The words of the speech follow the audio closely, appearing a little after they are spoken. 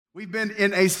We've been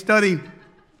in a study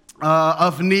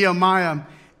of Nehemiah,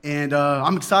 and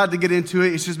I'm excited to get into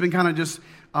it. It's just been kind of just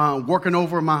working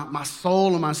over my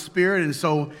soul and my spirit. And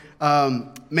so,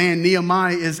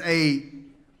 Nehemiah is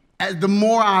the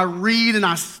more I read and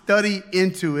I study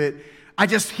into it, I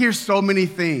just hear so many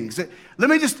things. Let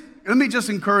me just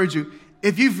encourage you.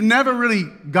 If you've never really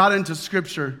got into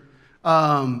Scripture,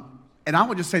 and I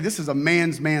would just say this is a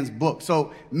man's book.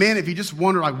 So, men, if you just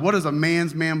wonder, like, what does a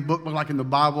man's book look like in the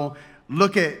Bible?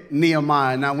 Look at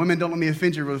Nehemiah. Now, women, don't let me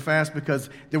offend you really fast because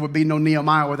there would be no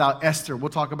Nehemiah without Esther. We'll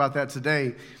talk about that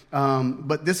today.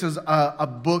 But this is a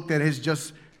book that has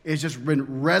just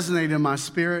been resonating in my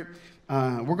spirit.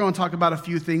 We're going to talk about a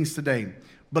few things today.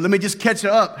 But let me just catch you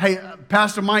up. Hey,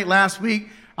 Pastor Mike last week,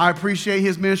 I appreciate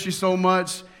his ministry so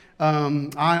much.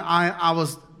 I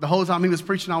was, the whole time he was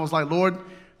preaching, I was like, Lord,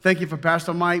 thank you for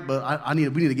Pastor Mike, but we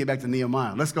need to get back to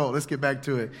Nehemiah. Let's go. Let's get back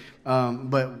to it.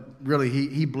 But really,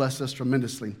 he blessed us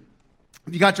tremendously.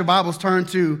 If you got your Bibles, turn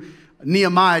to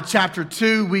Nehemiah chapter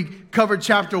 2. We covered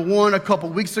chapter 1 a couple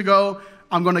weeks ago.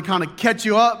 I'm going to kind of catch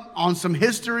you up on some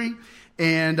history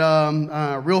and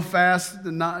real fast,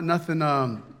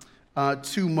 nothing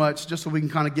too much, just so we can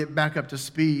kind of get back up to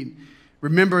speed.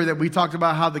 Remember that we talked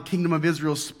about how the kingdom of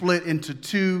Israel split into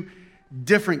two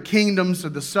different kingdoms, so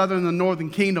the southern and the northern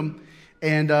kingdom,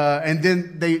 and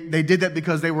then they did that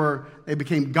because they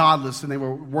became godless and they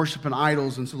were worshiping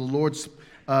idols, and so the Lord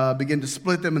began to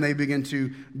split them and they began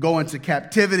to go into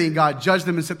captivity, and God judged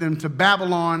them and sent them to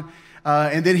Babylon,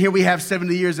 and then here we have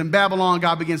 70 years in Babylon.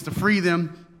 God begins to free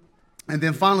them, and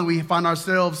then finally we find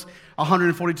ourselves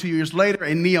 142 years later,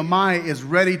 and Nehemiah is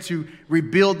ready to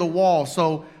rebuild the wall.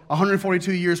 So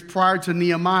 142 years prior to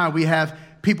Nehemiah, we have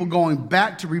people going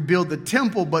back to rebuild the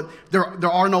temple, but there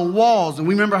are no walls. And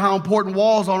we remember how important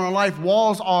walls are in our life.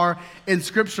 Walls are, in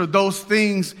Scripture, those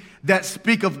things that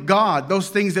speak of God, those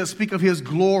things that speak of His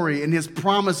glory and His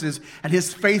promises and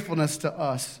His faithfulness to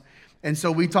us. And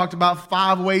so we talked about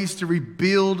 5 ways to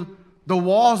rebuild the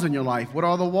walls in your life. What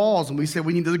are the walls? And we said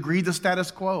we need to agree the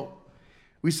status quo.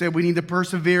 We said we need to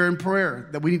persevere in prayer,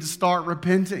 that we need to start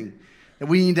repenting, that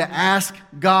we need to ask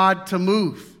God to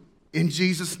move. In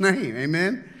Jesus' name,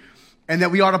 amen? And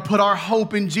that we ought to put our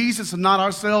hope in Jesus and not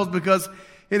ourselves, because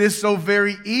it is so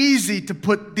very easy to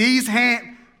put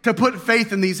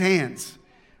faith in these hands,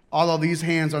 although these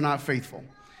hands are not faithful.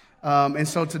 And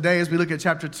so today, as we look at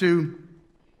chapter 2,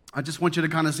 I just want you to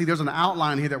kind of see there's an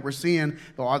outline here that we're seeing,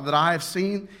 or that I have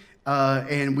seen,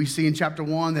 and we see in chapter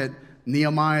 1 that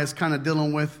Nehemiah is kind of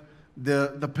dealing with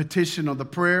the petition or the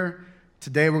prayer.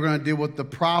 Today, we're going to deal with the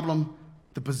problem,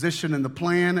 the position and the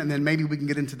plan, and then maybe we can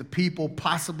get into the people,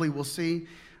 possibly, we'll see.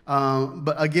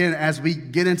 But again, as we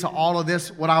get into all of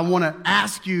this, what I want to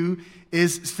ask you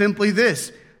is simply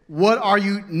this. What are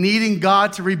you needing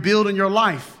God to rebuild in your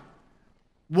life?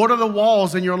 What are the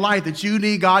walls in your life that you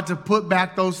need God to put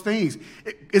back those things?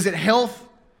 Is it health?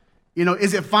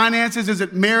 Is it finances? Is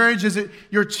it marriage? Is it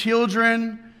your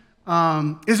children?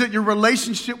 Is it your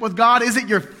relationship with God? Is it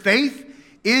your faith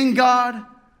in God?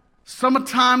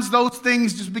 Sometimes those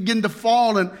things just begin to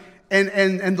fall, and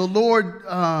the Lord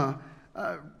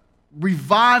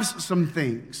revives some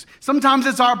things. Sometimes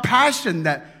it's our passion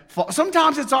that falls.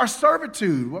 Sometimes it's our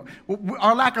servitude,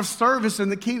 our lack of service in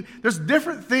the kingdom. There's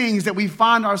different things that we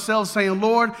find ourselves saying,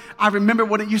 Lord, I remember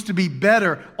when it used to be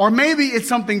better. Or maybe it's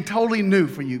something totally new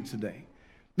for you today.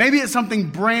 Maybe it's something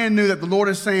brand new that the Lord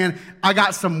is saying, I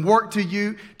got some work to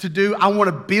do. I want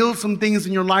to build some things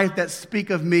in your life that speak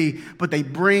of me, but they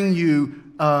bring you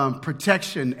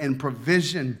protection and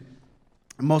provision,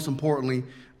 and most importantly,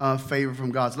 favor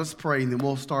from God. So let's pray, and then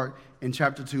we'll start in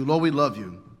chapter 2. Lord, we love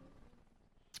you.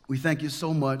 We thank you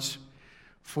so much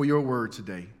for your word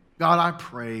today. God, I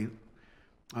pray,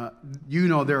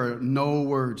 there are no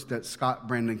words that Scott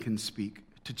Brandon can speak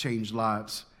to change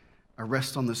lives. I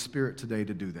rest on the Spirit today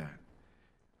to do that.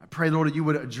 I pray, Lord, that you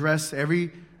would address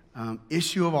every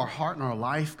issue of our heart and our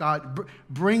life, God.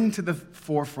 Bring to the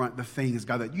forefront the things,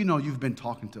 God, that you've been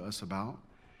talking to us about,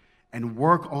 and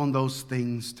work on those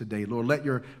things today. Lord, let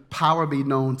your power be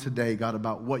known today, God,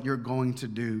 about what you're going to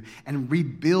do, and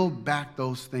rebuild back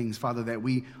those things, Father, that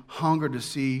we hunger to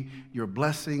see your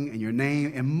blessing and your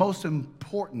name, and most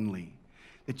importantly,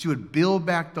 that you would build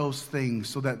back those things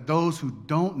so that those who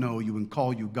don't know you and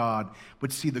call you God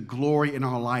would see the glory in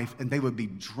our life, and they would be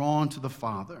drawn to the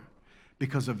Father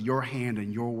because of your hand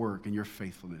and your work and your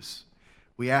faithfulness.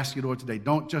 We ask you, Lord, today,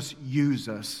 don't just use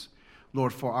us,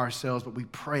 Lord, for ourselves, but we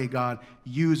pray, God,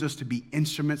 use us to be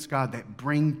instruments, God, that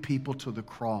bring people to the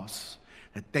cross,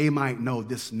 that they might know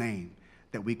this name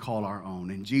that we call our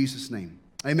own. In Jesus' name,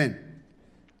 amen.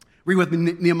 Read with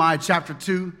me Nehemiah chapter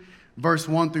 2. verse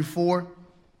 1 through 4.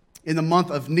 In the month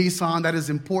of Nisan, that is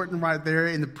important right there.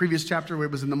 In the previous chapter, where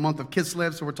it was in the month of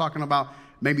Kislev, so we're talking about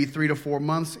maybe 3 to 4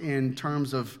 months in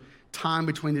terms of time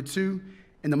between the two.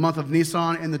 In the month of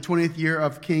Nisan, in the 20th year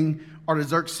of King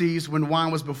Artaxerxes, when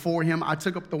wine was before him, I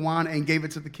took up the wine and gave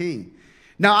it to the king.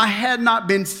 Now, I had not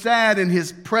been sad in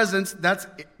his presence. That's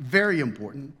very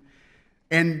important.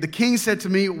 And the king said to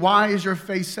me, why is your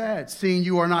face sad, seeing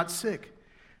you are not sick?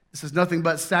 This is nothing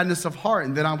but sadness of heart.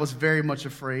 And then I was very much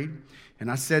afraid.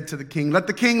 And I said to the king, let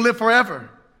the king live forever.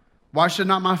 Why should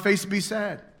not my face be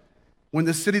sad? When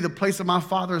the city, the place of my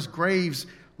father's graves,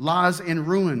 lies in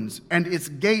ruins, and its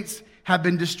gates have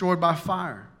been destroyed by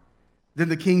fire. Then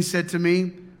the king said to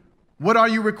me, what are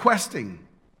you requesting?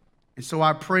 And so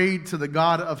I prayed to the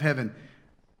God of heaven.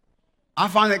 I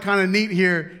find that kind of neat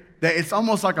here, that it's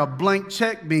almost like a blank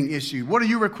check being issued. What are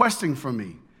you requesting from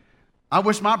me? I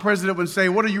wish my president would say,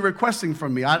 what are you requesting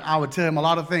from me? I would tell him a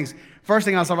lot of things. First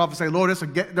thing I start off and say, Lord, there's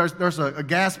a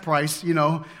gas price,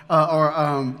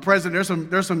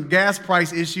 President, there's some gas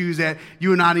price issues that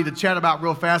you and I need to chat about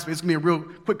real fast. But it's going to be a real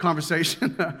quick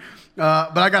conversation.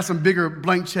 But I got some bigger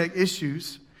blank check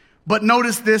issues. But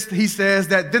notice this, he says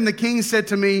that then the king said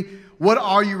to me, what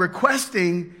are you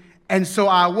requesting? And so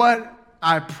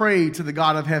I prayed to the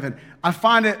God of heaven. I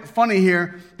find it funny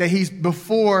here that he's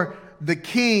before the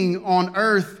king on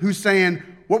earth who's saying,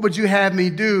 what would you have me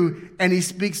do? And he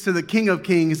speaks to the King of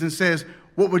Kings and says,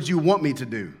 what would you want me to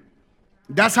do?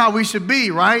 That's how we should be,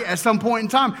 right? At some point in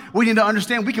time, we need to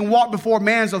understand we can walk before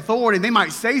man's authority. They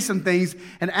might say some things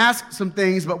and ask some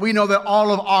things, but we know that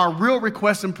all of our real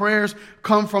requests and prayers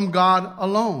come from God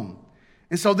alone.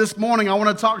 And so this morning, I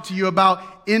want to talk to you about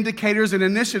indicators and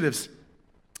initiatives.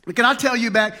 Can I tell you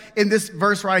back in this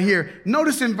verse right here?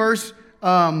 Notice in verse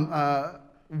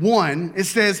 1, it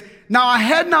says, now I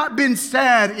had not been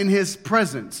sad in his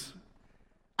presence.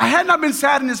 I had not been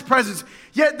sad in his presence.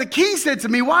 Yet the king said to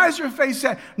me, why is your face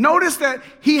sad? Notice that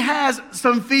he has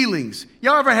some feelings.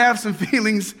 Y'all ever have some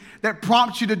feelings that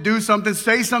prompt you to do something,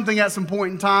 say something at some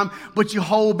point in time, but you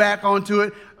hold back onto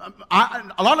it?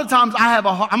 A lot of times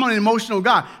I'm an emotional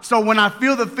guy. So when I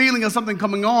feel the feeling of something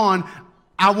coming on,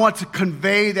 I want to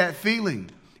convey that feeling.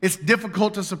 It's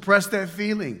difficult to suppress that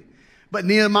feeling. But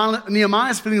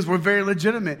Nehemiah's feelings were very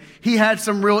legitimate. He had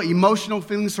some real emotional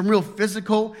feelings, some real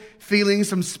physical feelings,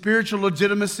 some spiritual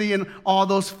legitimacy in all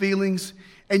those feelings.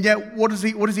 And yet, what is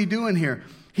he doing here?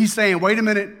 He's saying, wait a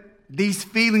minute, these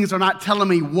feelings are not telling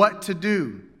me what to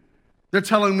do. They're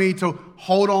telling me to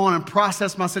hold on and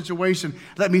process my situation.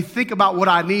 Let me think about what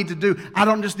I need to do. I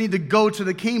don't just need to go to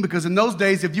the king, because in those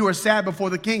days, if you were sad before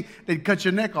the king, they'd cut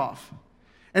your neck off.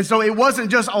 And so it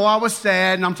wasn't just, I was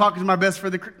sad and I'm talking to my best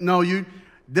friend. No,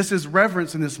 this is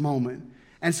reverence in this moment.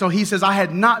 And so he says, I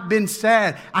had not been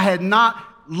sad. I had not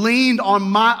leaned on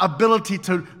my ability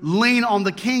to lean on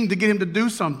the king to get him to do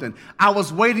something. I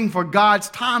was waiting for God's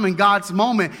time and God's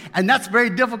moment. And that's very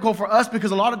difficult for us,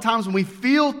 because a lot of times when we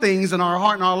feel things in our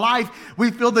heart and our life,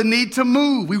 we feel the need to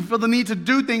move. We feel the need to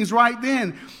do things right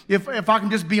then. If I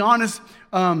can just be honest,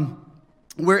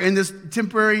 we're in this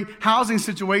temporary housing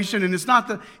situation, and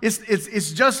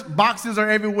it's just boxes are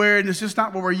everywhere, and it's just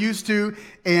not what we're used to.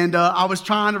 And I was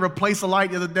trying to replace a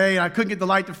light the other day, and I couldn't get the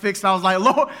light to fix. I was like,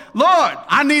 Lord,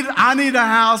 I need a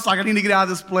house. Like, I need to get out of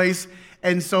this place.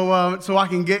 And so I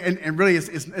can get, and really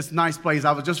it's a nice place.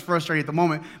 I was just frustrated at the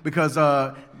moment because,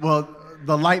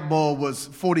 the light bulb was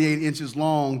 48 inches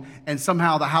long, and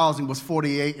somehow the housing was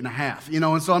 48 and a half,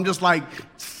 and so I'm just like,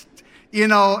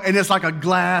 and it's like a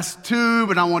glass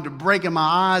tube, and I want to break in my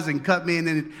eyes and cut me, and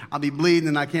then I'll be bleeding,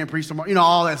 and I can't preach tomorrow,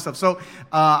 all that stuff. So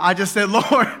I just said,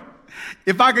 Lord,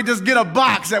 if I could just get a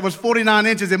box that was 49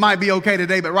 inches, it might be okay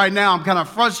today. But right now, I'm kind of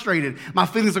frustrated. My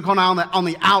feelings are kind of on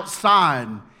the outside,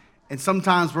 and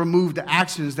sometimes we're moved to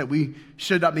actions that we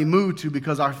should not be moved to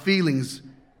because our feelings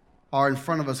are in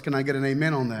front of us. Can I get an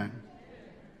amen on that?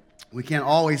 We can't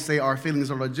always say our feelings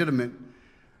are legitimate,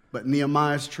 but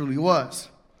Nehemiah's truly was.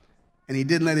 And he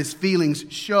didn't let his feelings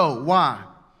show. Why?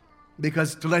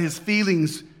 Because to let his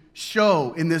feelings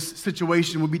show in this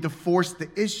situation would be to force the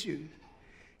issue.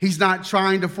 He's not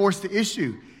trying to force the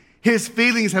issue. His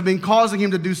feelings have been causing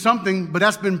him to do something, but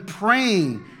that's been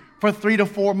praying for 3 to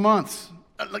 4 months.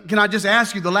 Can I just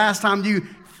ask you, the last time you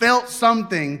felt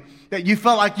something that you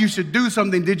felt like you should do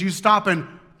something, did you stop and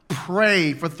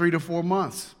pray for 3 to 4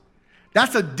 months?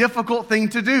 That's a difficult thing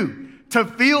to do. To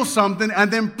feel something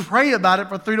and then pray about it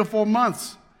for 3 to 4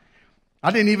 months. I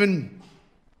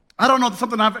don't know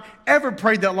something I've ever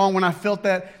prayed that long when I felt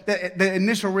the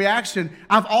initial reaction.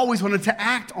 I've always wanted to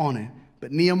act on it.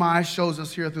 But Nehemiah shows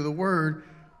us here through the word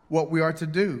what we are to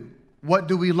do. What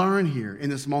do we learn here in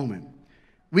this moment?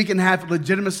 We can have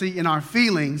legitimacy in our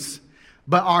feelings,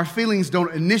 but our feelings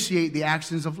don't initiate the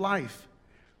actions of life.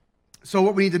 So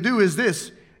what we need to do is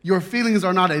this. Your feelings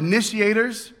are not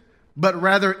initiators, but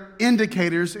rather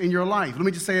indicators in your life. Let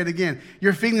me just say it again.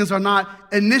 Your feelings are not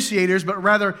initiators, but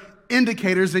rather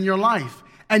indicators in your life.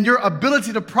 And your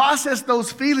ability to process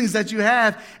those feelings that you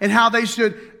have and how they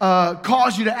should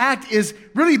cause you to act is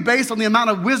really based on the amount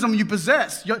of wisdom you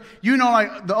possess. You know,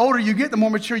 like the older you get, the more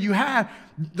mature you have,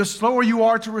 the slower you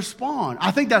are to respond.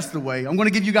 I think that's the way. I'm going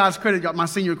to give you guys credit, my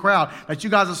senior crowd, that you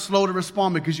guys are slow to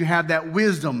respond because you have that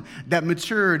wisdom, that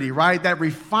maturity, right? That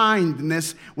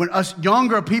refinedness. When us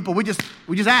younger people, we just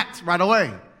act right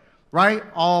away, right?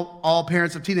 All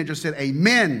parents of teenagers said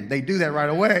amen. They do that right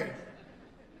away.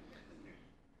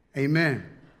 Amen.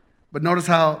 But notice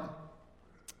how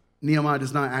Nehemiah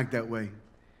does not act that way.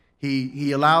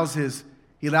 He allows his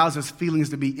feelings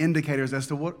to be indicators as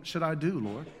to what should I do,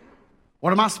 Lord?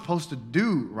 What am I supposed to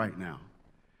do right now?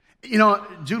 You know,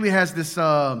 Julie has this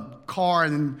car,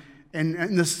 and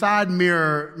in the side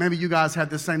mirror, maybe you guys have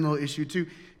the same little issue too.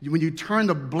 When you turn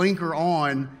the blinker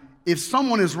on, if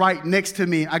someone is right next to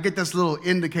me, I get this little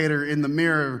indicator in the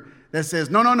mirror that says,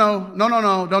 no,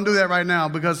 don't do that right now,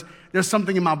 because there's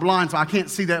something in my blind spot. I can't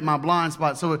see that in my blind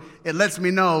spot, so it lets me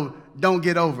know, don't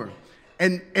get over.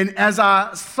 And as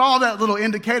I saw that little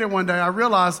indicator one day, I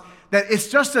realized that it's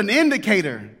just an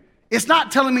indicator. It's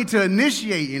not telling me to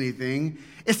initiate anything.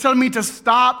 It's telling me to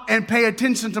stop and pay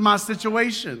attention to my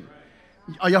situation.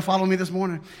 Are y'all following me this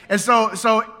morning? And so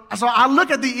I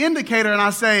look at the indicator and I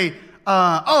say,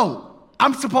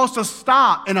 I'm supposed to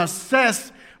stop and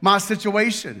assess my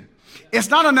situation. It's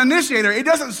not an initiator. It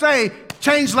doesn't say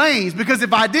change lanes, because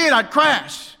if I did, I'd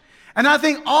crash. And I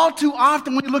think all too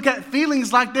often when you look at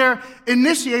feelings like they're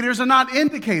initiators and not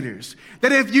indicators.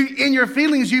 That if you, in your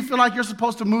feelings, you feel like you're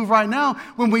supposed to move right now,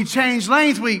 when we change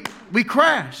lanes, we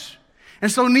crash. And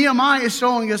so Nehemiah is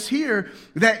showing us here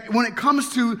that when it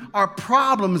comes to our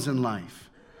problems in life,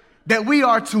 that we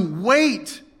are to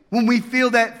wait when we feel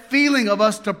that feeling of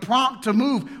us to prompt to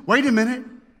move. Wait a minute.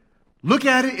 Look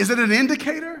at it. Is it an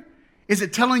indicator? Is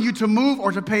it telling you to move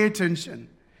or to pay attention?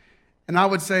 And I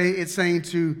would say it's saying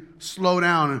to slow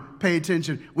down and pay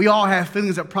attention. We all have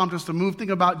feelings that prompt us to move. Think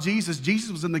about Jesus.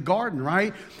 Jesus was in the garden,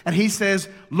 right? And he says,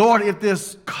 Lord, if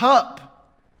this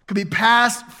cup could be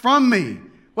passed from me.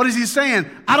 What is he saying?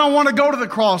 I don't want to go to the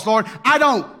cross, Lord. I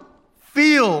don't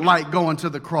feel like going to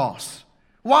the cross.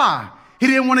 Why? He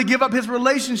didn't want to give up his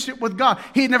relationship with God.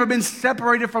 He had never been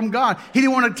separated from God. He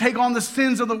didn't want to take on the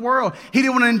sins of the world. He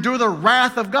didn't want to endure the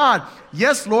wrath of God.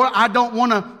 Yes, Lord, I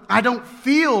don't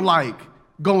feel like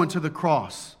going to the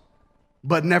cross.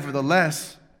 But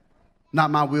nevertheless,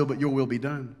 not my will, but your will be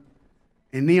done.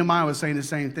 And Nehemiah was saying the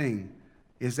same thing,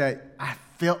 is that I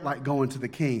felt like going to the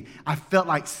king. I felt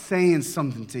like saying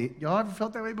something to you. Y'all ever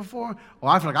felt that way before?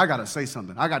 Well, I feel like I got to say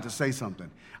something. I got to say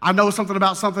something. I know something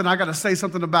about something. I got to say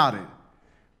something about it.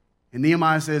 And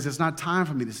Nehemiah says, it's not time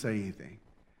for me to say anything.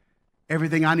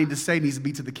 Everything I need to say needs to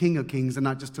be to the King of Kings and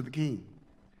not just to the king.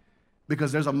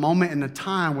 Because there's a moment and a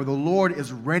time where the Lord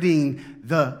is readying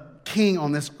the king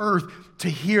on this earth to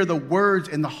hear the words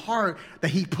in the heart that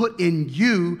he put in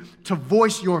you to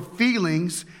voice your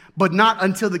feelings, but not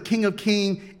until the King of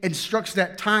Kings instructs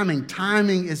that timing.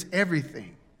 Timing is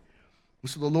everything. And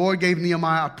so the Lord gave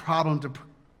Nehemiah a problem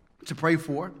to pray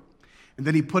for, and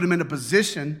then he put him in a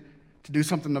position to do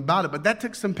something about it. But that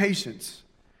took some patience.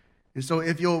 And so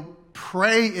if you'll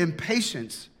pray in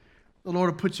patience, the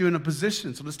Lord will put you in a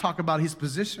position. So let's talk about his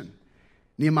position.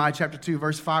 Nehemiah chapter 2,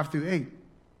 verse 5 through 8.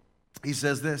 He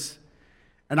says this,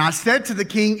 and I said to the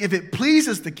king, if it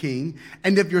pleases the king,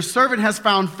 and if your servant has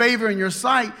found favor in your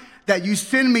sight, that you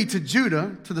send me to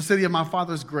Judah, to the city of my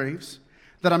father's graves,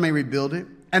 that I may rebuild it.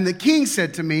 And the king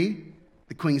said to me,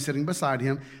 the queen sitting beside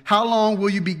him, how long will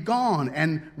you be gone,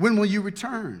 and when will you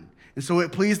return? And so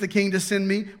it pleased the king to send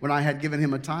me when I had given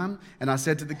him a time. And I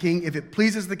said to the king, if it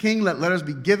pleases the king, let letters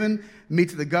be given me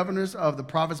to the governors of the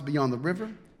province beyond the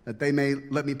river, that they may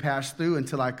let me pass through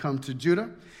until I come to Judah.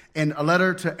 And a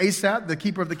letter to Asaph, the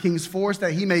keeper of the king's forest,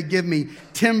 that he may give me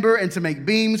timber and to make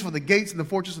beams for the gates and the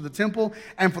fortress of the temple,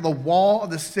 and for the wall of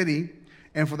the city,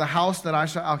 and for the house that I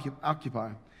shall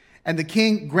occupy. And the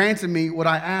king granted me what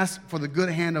I asked, for the good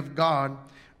hand of God,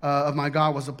 of my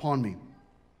God was upon me.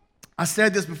 I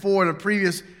said this before in a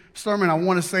previous sermon. I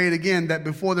want to say it again, that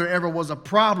before there ever was a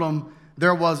problem,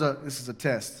 this is a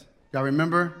test. Y'all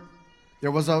remember?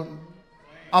 There was a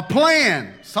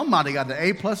plan. Somebody got the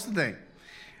A+ today.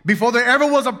 Before there ever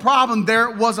was a problem,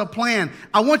 there was a plan.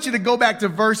 I want you to go back to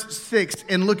verse 6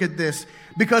 and look at this.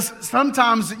 Because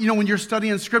sometimes, when you're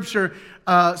studying Scripture,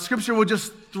 Scripture will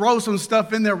just throw some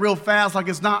stuff in there real fast like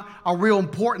it's not a real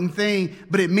important thing,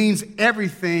 but it means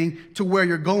everything to where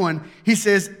you're going. He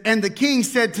says, and the king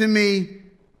said to me,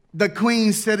 the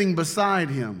queen sitting beside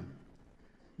him.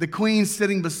 The queen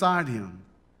sitting beside him.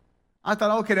 I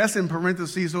thought, okay, that's in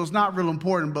parentheses, so it's not real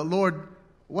important, but Lord,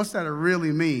 what's that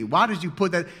really mean? Why did you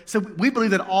put that? So we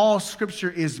believe that all Scripture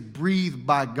is breathed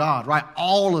by God, right?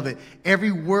 All of it.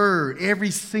 Every word, every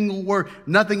single word.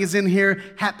 Nothing is in here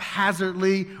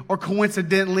haphazardly or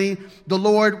coincidentally. The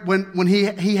Lord, when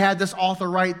he had this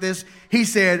author write this, he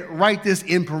said, write this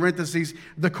in parentheses.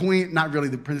 The queen, not really,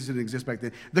 the parentheses didn't exist back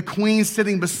then. The queen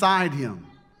sitting beside him.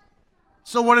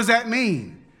 So what does that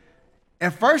mean?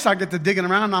 At first I get to digging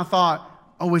around and I thought,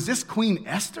 oh, is this Queen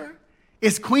Esther?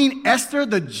 Is Queen Esther,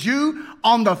 the Jew,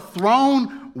 on the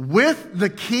throne with the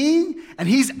king? And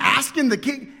he's asking the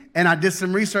king. And I did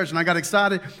some research and I got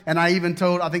excited. And I even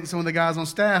told, I think, some of the guys on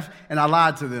staff, and I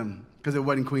lied to them because it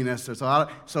wasn't Queen Esther.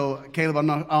 So Caleb, I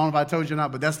don't know if I told you or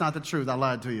not, but that's not the truth. I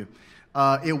lied to you.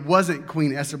 It wasn't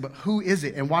Queen Esther, but who is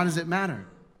it and why does it matter?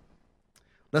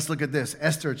 Let's look at this.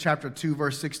 Esther chapter 2,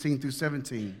 verse 16 through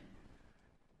 17.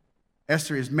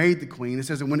 Esther is made the queen. It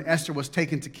says that when Esther was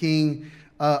taken to King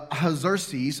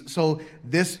Ahasuerus, so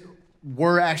this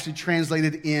word actually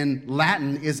translated in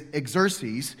Latin is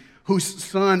Xerxes, whose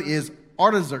son is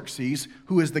Artaxerxes,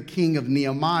 who is the king of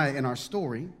Nehemiah in our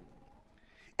story,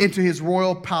 into his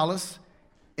royal palace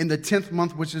in the 10th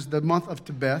month, which is the month of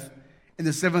Tebeth, in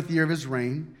the 7th year of his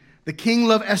reign. The king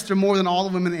loved Esther more than all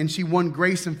the women, and she won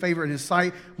grace and favor in his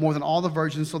sight more than all the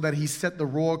virgins, so that he set the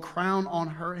royal crown on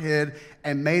her head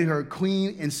and made her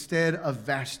queen instead of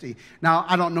Vashti. Now,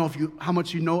 I don't know how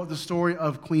much you know of the story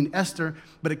of Queen Esther,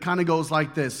 but it kind of goes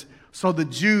like this. So the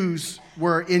Jews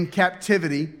were in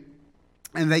captivity,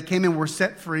 and they came and were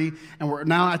set free, and were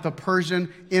now at the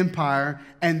Persian Empire,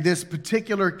 and this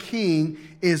particular king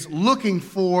is looking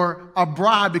for a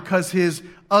bride because his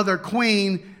other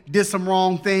queen did some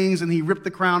wrong things, and he ripped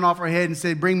the crown off her head and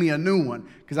said, bring me a new one,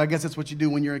 because I guess that's what you do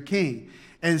when you're a king.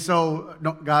 And so,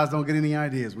 guys, don't get any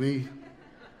ideas.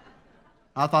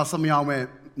 I thought some of y'all went,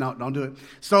 no, don't do it.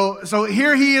 So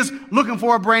here he is looking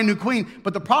for a brand new queen,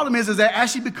 but the problem is that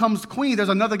as she becomes queen, there's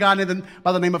another guy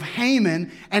by the name of Haman,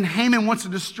 and Haman wants to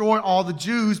destroy all the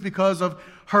Jews because of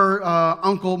her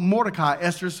uncle Mordecai,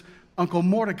 Esther's Uncle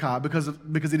Mordecai, because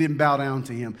he didn't bow down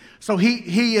to him. So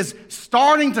he is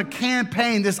starting to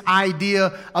campaign this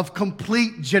idea of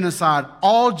complete genocide.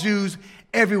 All Jews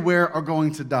everywhere are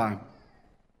going to die.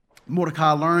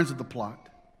 Mordecai learns of the plot.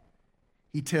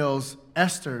 He tells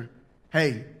Esther,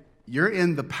 hey, you're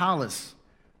in the palace.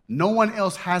 No one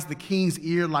else has the king's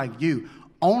ear like you.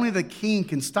 Only the king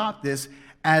can stop this,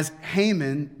 as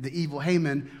Haman, the evil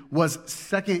Haman, was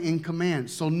second in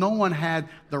command. So no one had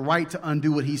the right to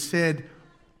undo what he said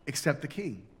except the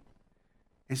king.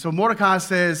 And so Mordecai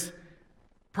says,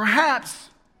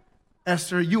 perhaps,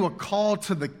 Esther, you were called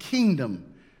to the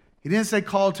kingdom. He didn't say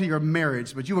called to your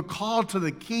marriage, but you were called to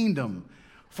the kingdom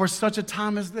for such a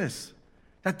time as this.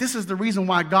 That this is the reason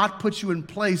why God put you in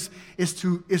place, is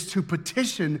to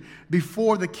petition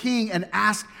before the king and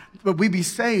ask that we be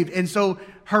saved. And so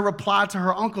her reply to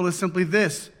her uncle is simply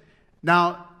this.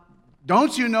 Now,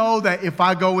 don't you know that if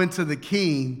I go into the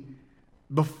king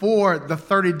before the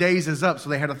 30 days is up, so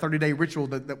they had a 30-day ritual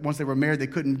that once they were married, they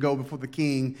couldn't go before the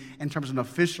king in terms of an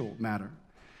official matter.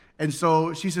 And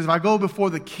so she says, if I go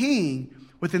before the king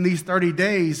within these 30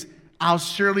 days, I'll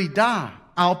surely die.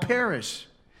 I'll perish.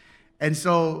 And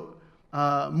so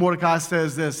Mordecai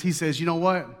says this. He says, you know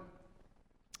what?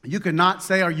 You can not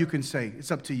say or you can say.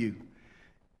 It's up to you.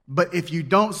 But if you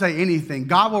don't say anything,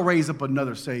 God will raise up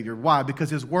another Savior. Why? Because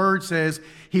his word says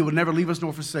he will never leave us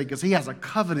nor forsake us. He has a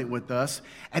covenant with us.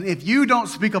 And if you don't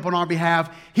speak up on our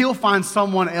behalf, he'll find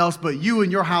someone else, but you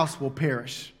and your house will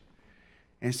perish.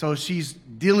 And so she's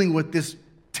dealing with this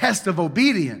test of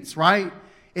obedience, right?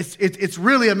 It's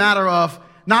really a matter of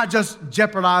not just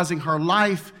jeopardizing her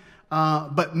life,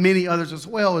 but many others as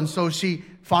well. And so she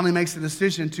finally makes the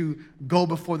decision to go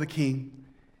before the king.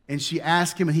 And she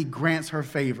asks him, and he grants her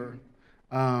favor,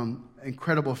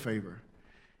 incredible favor.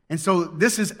 And so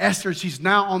this is Esther. She's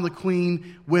now on the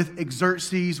queen with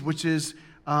Xerxes, which is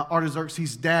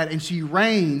Artaxerxes' dad, and she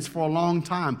reigns for a long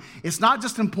time. It's not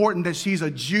just important that she's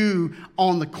a Jew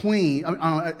on the queen,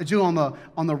 a Jew on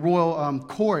the royal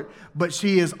court, but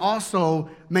she is also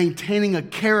maintaining a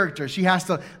character. She has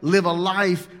to live a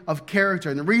life of character.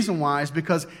 And the reason why is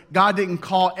because God didn't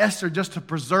call Esther just to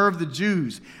preserve the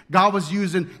Jews. God was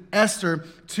using Esther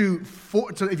to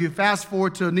if you fast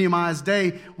forward to Nehemiah's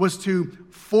day, was to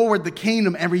forward the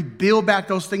kingdom and rebuild back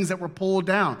those things that were pulled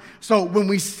down. So when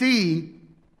we see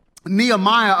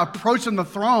Nehemiah approaching the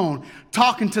throne,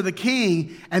 talking to the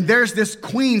king, and there's this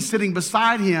queen sitting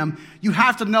beside him, you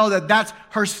have to know that that's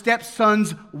her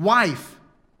stepson's wife.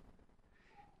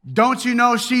 Don't you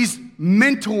know she's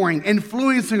mentoring,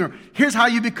 influencing her? Here's how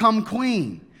you become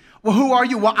queen. Well, who are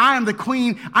you? Well, I am the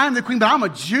queen, but I'm a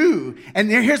Jew.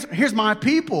 And here's my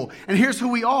people, and here's who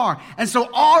we are. And so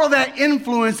all of that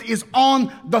influence is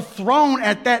on the throne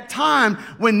at that time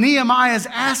when Nehemiah is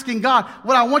asking God.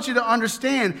 What I want you to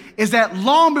understand is that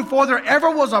long before there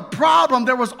ever was a problem,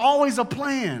 there was always a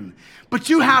plan. But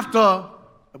you have to,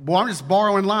 boy, I'm just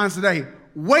borrowing lines today.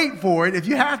 Wait for it if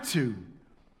you have to.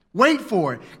 Wait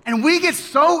for it. And we get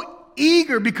so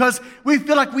eager because we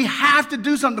feel like we have to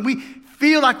do something. We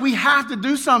feel like we have to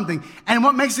do something. And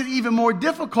what makes it even more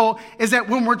difficult is that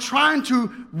when we're trying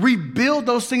to rebuild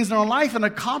those things in our life and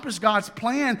accomplish God's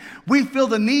plan, we feel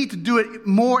the need to do it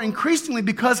more increasingly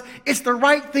because it's the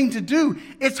right thing to do.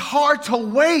 It's hard to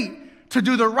wait to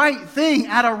do the right thing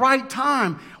at a right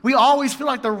time. We always feel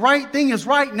like the right thing is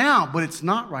right now, but it's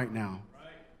not right now.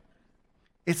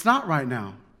 It's not right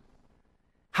now.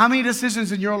 How many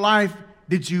decisions in your life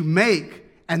did you make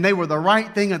and they were the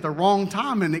right thing at the wrong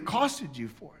time, and it costed you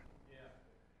for it? Yeah.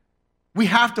 We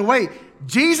have to wait.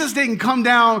 Jesus didn't come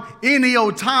down any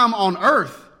old time on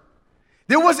earth.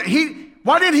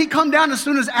 Why didn't he come down as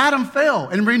soon as Adam fell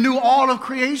and renew all of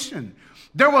creation?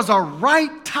 There was a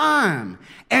right time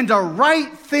and a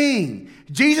right thing.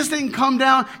 Jesus didn't come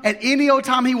down at any old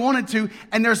time he wanted to,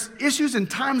 and there's issues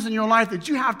and times in your life that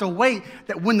you have to wait,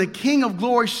 that when the King of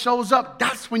Glory shows up,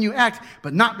 that's when you act,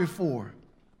 but not before.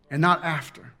 And not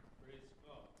after.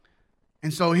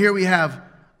 And so here we have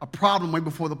a problem way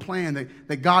before the plan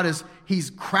that God he's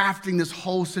crafting this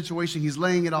whole situation. He's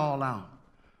laying it all out.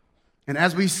 And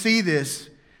as we see this,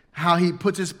 how he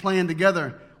puts his plan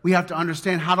together, we have to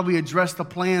understand, how do we address the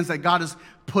plans that God is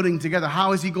putting together?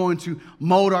 How is he going to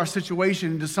mold our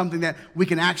situation into something that we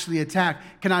can actually attack?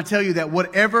 Can I tell you that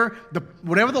whatever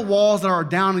the walls that are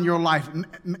down in your life,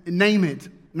 name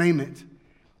it.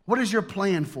 What is your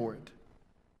plan for it?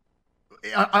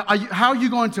 How are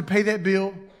you going to pay that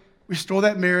bill, restore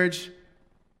that marriage,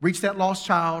 reach that lost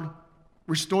child,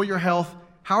 restore your health?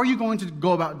 How are you going to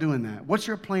go about doing that? What's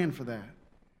your plan for that?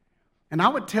 And I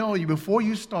would tell you, before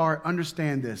you start,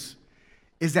 understand this,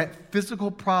 is that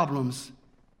physical problems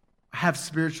have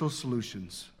spiritual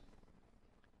solutions.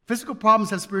 Physical problems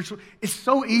have spiritual. It's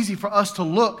so easy for us to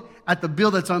look at the bill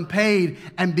that's unpaid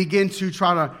and begin to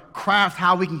try to craft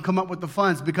how we can come up with the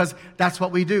funds, because that's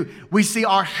what we do. We see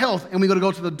our health and we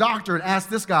go to the doctor and ask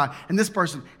this guy and this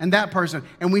person and that person.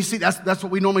 And we see that's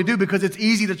what we normally do, because it's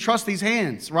easy to trust these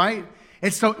hands, right?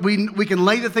 It's so we can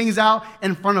lay the things out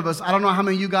in front of us. I don't know how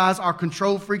many of you guys are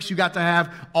control freaks. You got to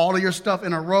have all of your stuff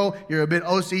in a row. You're a bit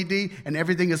OCD and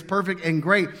everything is perfect and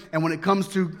great. And when it comes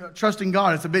to trusting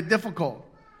God, it's a bit difficult,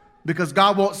 because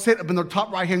God won't sit up in the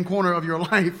top right-hand corner of your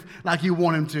life like you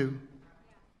want him to.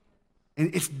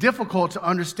 And it's difficult to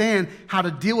understand how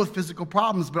to deal with physical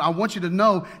problems, but I want you to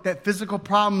know that physical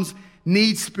problems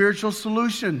need spiritual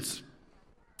solutions.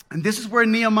 And this is where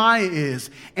Nehemiah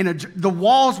is. And the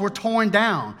walls were torn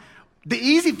down. The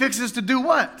easy fix is to do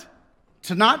what?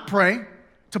 To not pray,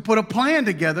 to put a plan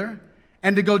together,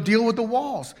 and to go deal with the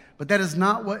walls. But that is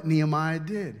not what Nehemiah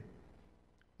did.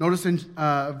 Notice in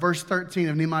verse 13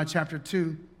 of Nehemiah chapter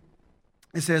 2,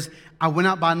 it says, I went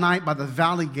out by night by the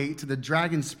valley gate to the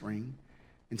dragon spring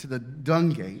and to the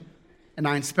dung gate, and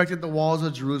I inspected the walls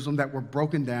of Jerusalem that were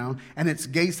broken down and its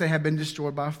gates that had been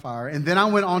destroyed by fire. And then I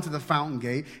went on to the fountain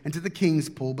gate and to the king's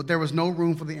pool, but there was no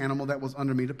room for the animal that was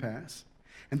under me to pass.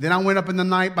 And then I went up in the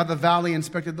night by the valley and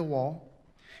inspected the wall.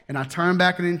 And I turned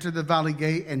back into the valley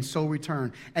gate and so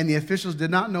returned. And the officials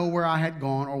did not know where I had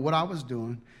gone or what I was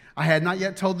doing. I had not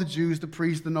yet told the Jews, the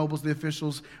priests, the nobles, the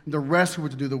officials, the rest who were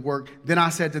to do the work. Then I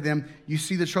said to them, you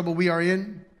see the trouble we are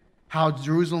in? How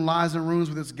Jerusalem lies in ruins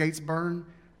with its gates burned?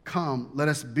 Come, let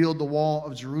us build the wall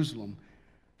of Jerusalem,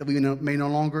 that we may no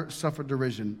longer suffer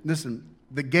derision. Listen,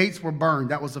 the gates were burned.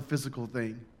 That was a physical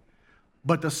thing.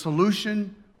 But the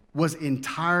solution was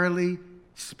entirely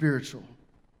spiritual.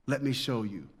 Let me show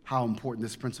you how important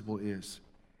this principle is.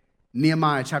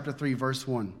 Nehemiah chapter 3, verse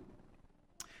 1.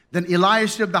 Then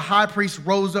Eliashib the high priest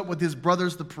rose up with his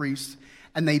brothers the priests,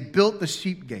 and they built the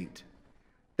sheep gate.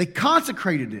 They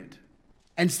consecrated it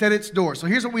and set its door. So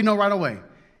here's what we know right away.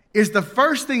 Is the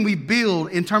first thing we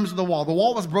build in terms of the wall. The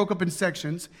wall was broke up in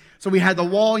sections. So we had the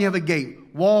wall, you have a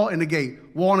gate, wall and a gate,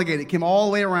 wall and a gate. It came all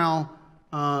the way around.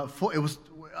 It was,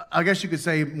 I guess you could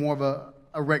say, more of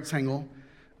a rectangle.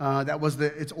 That was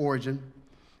its origin.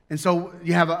 And so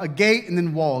you have a gate and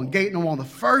then wall, gate and a wall. The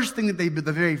first thing that they build,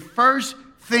 the very first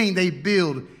thing they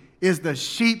build is the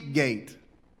sheep gate.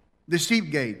 The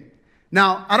sheep gate.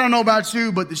 Now, I don't know about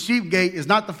you, but the sheep gate is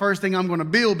not the first thing I'm going to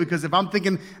build, because if I'm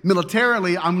thinking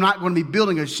militarily, I'm not going to be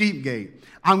building a sheep gate.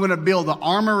 I'm going to build the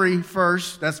armory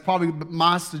first. That's probably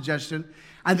my suggestion.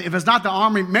 And if it's not the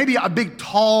armory, maybe a big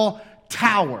tall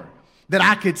tower that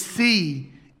I could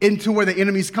see into where the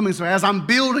enemy's coming. So as I'm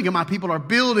building and my people are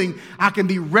building, I can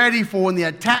be ready for when the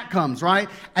attack comes, right?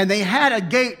 And they had a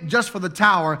gate just for the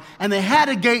tower, and they had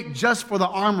a gate just for the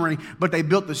armory, but they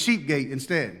built the sheep gate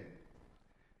instead.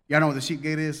 Y'all know what the sheep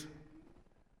gate is?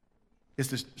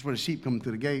 It's where the sheep come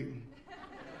through the gate.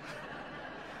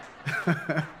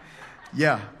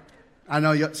 Yeah, I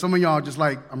know some of y'all are just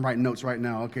like, I'm writing notes right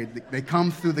now. Okay, they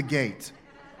come through the gate.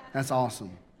 That's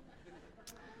awesome.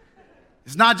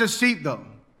 It's not just sheep, though.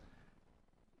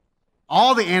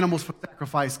 All the animals for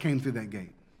sacrifice came through that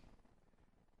gate.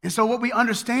 And so what we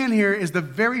understand here is the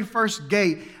very first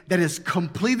gate that is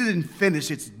completed and finished.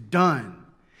 It's done.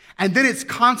 And then it's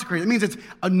consecrated. It means it's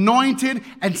anointed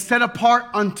and set apart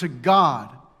unto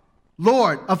God.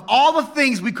 Lord, of all the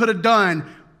things we could have done,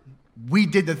 we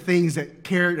did the things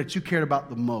that you cared about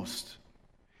the most.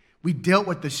 We dealt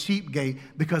with the sheep gate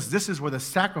because this is where the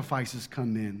sacrifices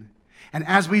come in. And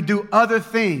as we do other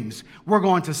things, we're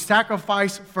going to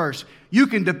sacrifice first. You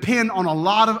can depend on a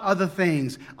lot of other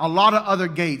things, a lot of other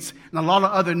gates, and a lot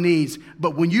of other needs.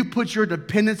 But when you put your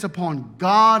dependence upon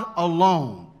God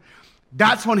alone,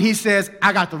 that's when he says,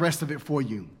 I got the rest of it for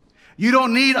you. You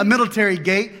don't need a military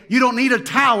gate. You don't need a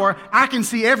tower. I can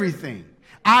see everything.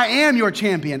 I am your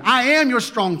champion. I am your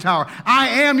strong tower. I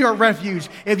am your refuge.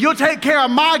 If you'll take care of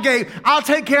my gate, I'll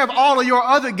take care of all of your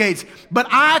other gates. But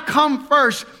I come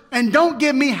first, and don't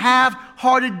give me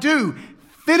half-hearted do.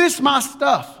 Finish my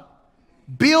stuff.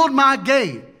 Build my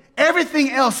gate.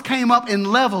 Everything else came up in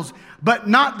levels, but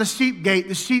not the sheep gate.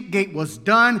 The sheep gate was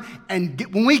done. And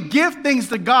when we give things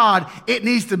to God, it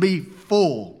needs to be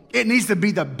full. It needs to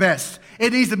be the best.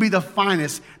 It needs to be the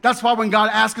finest. That's why when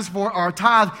God asks us for our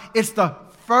tithe, it's the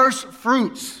first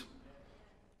fruits.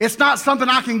 It's not something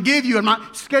I can give you. I'm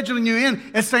not scheduling you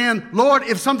in. It's saying, Lord,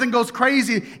 if something goes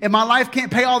crazy and my life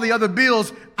can't pay all the other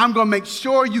bills, I'm going to make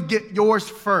sure you get yours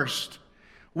first.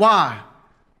 Why?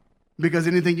 Because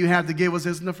anything you have to give was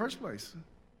his in the first place.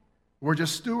 We're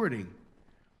just stewarding.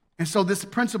 And so this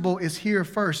principle is here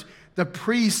first. The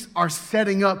priests are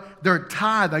setting up their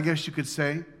tithe, I guess you could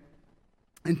say,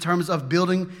 in terms of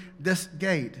building this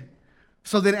gate.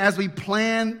 So then as we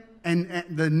plan and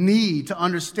the need to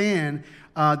understand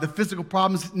the physical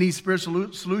problems need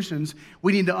spiritual solutions,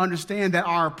 we need to understand that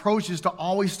our approach is to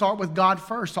always start with God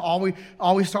first, to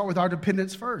always start with our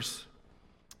dependence first.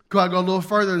 Could I go a little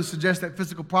further and suggest that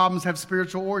physical problems have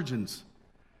spiritual origins?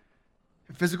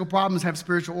 Physical problems have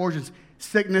spiritual origins.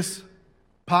 Sickness,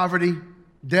 poverty,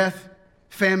 death,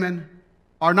 famine,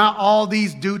 are not all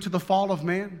these due to the fall of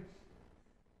man?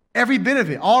 Every bit of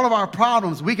it, all of our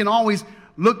problems, we can always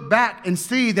look back and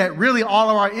see that really all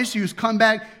of our issues come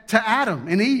back to Adam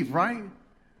and Eve, right?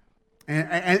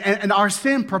 And our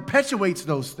sin perpetuates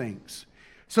those things.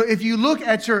 So if you look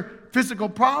at your physical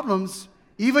problems,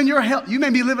 even your health, you may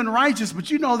be living righteous,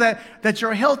 but you know that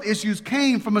your health issues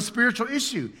came from a spiritual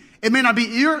issue. It may not be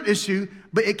your issue,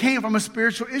 but it came from a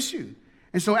spiritual issue.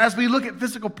 And so as we look at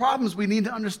physical problems, we need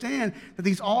to understand that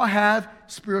these all have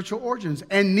spiritual origins.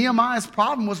 And Nehemiah's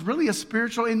problem was really a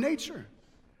spiritual in nature.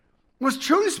 It was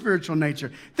truly spiritual in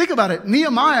nature. Think about it.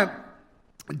 Nehemiah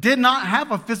did not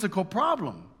have a physical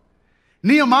problem.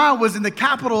 Nehemiah was in the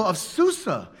capital of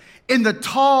Susa, in the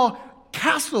tall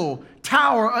castle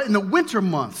tower in the winter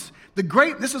months.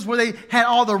 This is where they had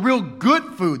all the real good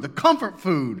food, the comfort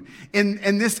food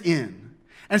in this inn.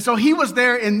 And so he was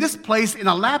there in this place in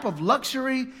a lap of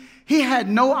luxury. He had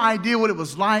no idea what it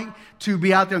was like to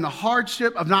be out there in the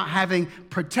hardship of not having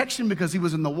protection because he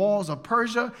was in the walls of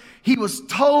Persia. He was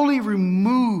totally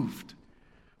removed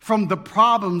from the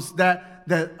problems that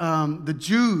the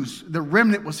Jews, the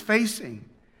remnant, was facing.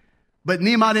 But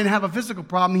Nehemiah didn't have a physical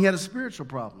problem. He had a spiritual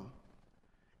problem.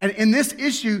 And in this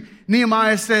issue,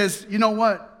 Nehemiah says, you know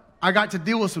what? I got to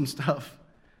deal with some stuff.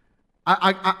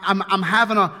 I'm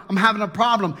having a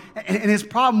problem. And his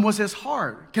problem was his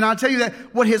heart. Can I tell you that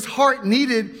what his heart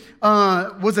needed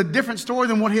was a different story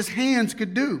than what his hands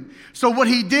could do? So what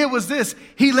he did was this.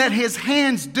 He let his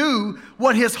hands do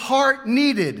what his heart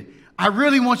needed. I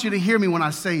really want you to hear me when I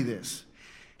say this.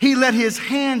 He let his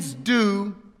hands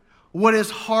do what his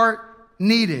heart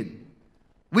needed.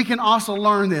 We can also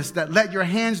learn this, that let your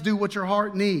hands do what your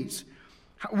heart needs.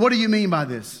 What do you mean by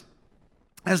this?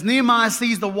 As Nehemiah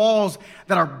sees the walls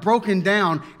that are broken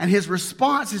down, and his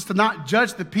response is to not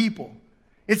judge the people.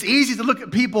 It's easy to look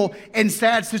at people in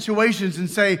sad situations and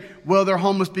say, well, they're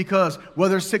homeless because, well,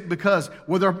 they're sick because,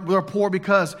 well, they're poor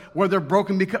because, well, they're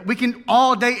broken because. We can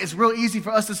all day, it's real easy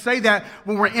for us to say that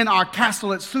when we're in our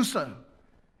castle at Susa,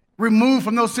 removed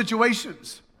from those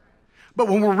situations. But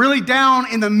when we're really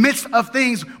down in the midst of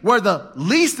things where the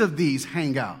least of these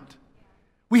hang out,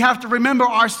 we have to remember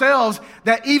ourselves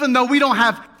that even though we don't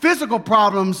have physical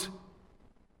problems,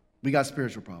 we got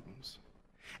spiritual problems.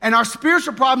 And our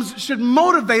spiritual problems should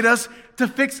motivate us to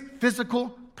fix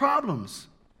physical problems.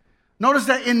 Notice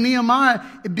that in Nehemiah,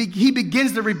 he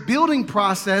begins the rebuilding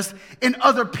process in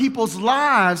other people's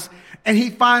lives, and he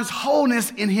finds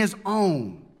wholeness in his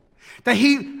own. That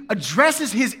he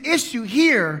addresses his issue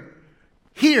here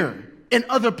in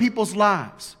other people's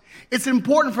lives. It's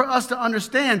important for us to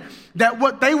understand that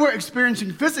what they were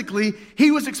experiencing physically,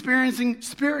 he was experiencing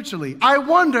spiritually. I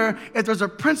wonder if there's a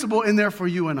principle in there for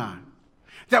you and I.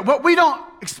 That what we don't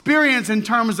experience in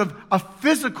terms of a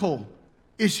physical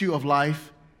issue of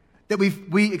life, that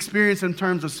we experience in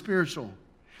terms of spiritual.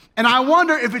 And I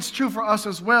wonder if it's true for us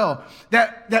as well,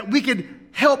 that we could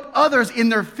help others in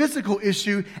their physical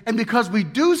issue, and because we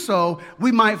do so,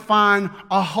 we might find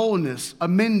a wholeness, a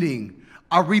mending,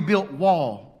 a rebuilt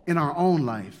wall in our own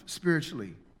life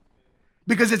spiritually.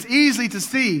 Because it's easy to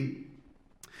see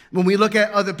when we look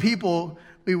at other people,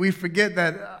 we forget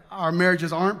that our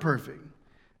marriages aren't perfect.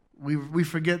 We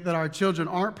forget that our children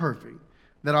aren't perfect,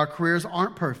 that our careers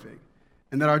aren't perfect,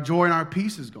 and that our joy and our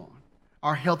peace is gone.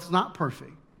 Our health's not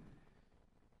perfect.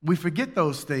 We forget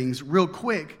those things real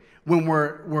quick when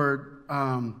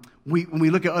when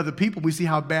we look at other people, we see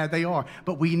how bad they are.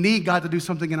 But we need God to do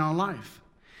something in our life.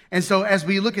 And so as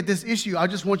we look at this issue, I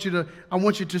want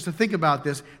you just to think about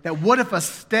this, that what if a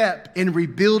step in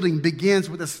rebuilding begins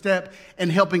with a step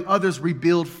in helping others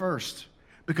rebuild first?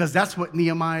 Because that's what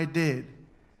Nehemiah did.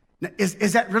 Now,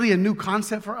 is that really a new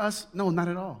concept for us? No, not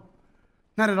at all.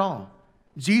 Not at all.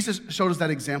 Jesus showed us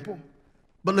that example.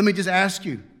 But let me just ask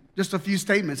you just a few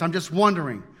statements. I'm just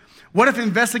wondering, what if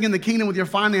investing in the kingdom with your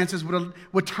finances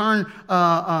would turn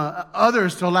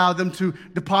others to allow them to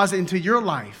deposit into your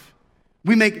life?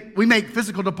 We make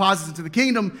physical deposits into the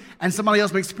kingdom, and somebody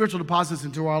else makes spiritual deposits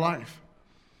into our life.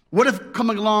 What if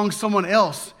coming along someone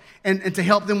else and to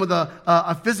help them with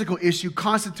a physical issue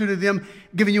constituted them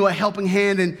giving you a helping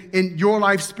hand in your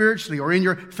life spiritually, or in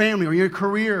your family, or in your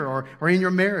career, or in your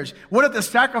marriage? What if the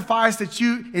sacrifice that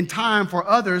you in time for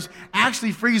others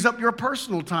actually frees up your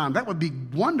personal time? That would be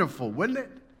wonderful, wouldn't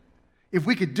it? If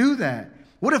we could do that.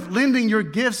 What if lending your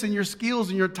gifts and your skills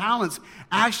and your talents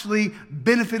actually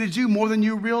benefited you more than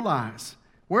you realize?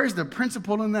 Where's the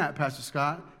principle in that, Pastor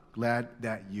Scott? Glad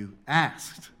that you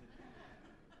asked.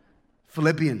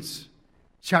 Philippians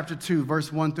chapter 2,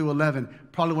 verse 1 through 11,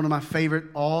 probably one of my favorite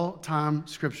all-time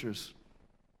scriptures.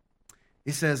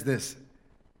 It says this: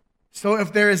 so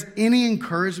if there is any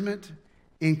encouragement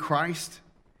in Christ,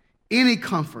 any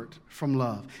comfort from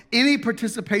love, any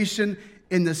participation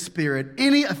in the Spirit,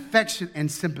 any affection and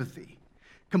sympathy,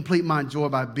 complete my joy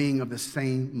by being of the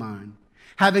same mind,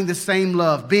 having the same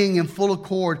love, being in full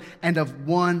accord and of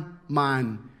one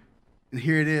mind. And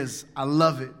here it is. I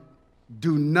love it.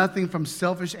 Do nothing from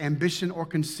selfish ambition or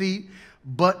conceit,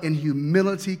 but in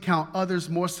humility count others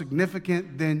more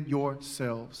significant than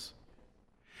yourselves.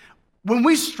 When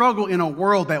we struggle in a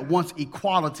world that wants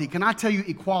equality, can I tell you,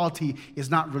 equality is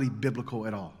not really biblical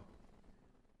at all.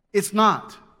 It's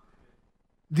not.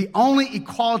 The only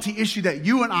equality issue that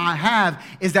you and I have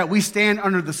is that we stand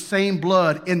under the same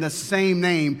blood in the same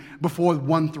name before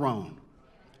one throne.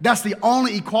 That's the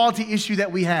only equality issue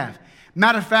that we have.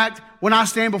 Matter of fact, when I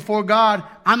stand before God,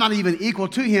 I'm not even equal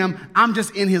to him. I'm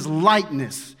just in his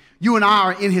likeness. You and I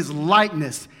are in his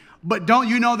likeness. But don't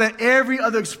you know that every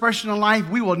other expression of life,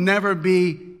 we will never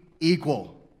be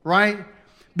equal, right?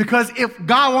 Because if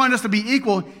God wanted us to be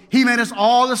equal, he made us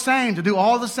all the same, to do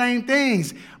all the same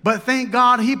things. But thank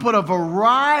God he put a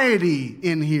variety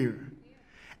in here.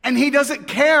 And he doesn't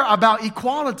care about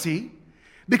equality,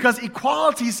 because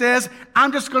equality says,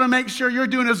 I'm just going to make sure you're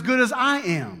doing as good as I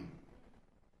am.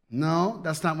 No,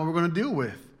 that's not what we're going to deal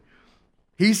with.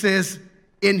 He says,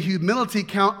 in humility,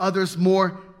 count others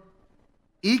more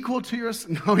equal to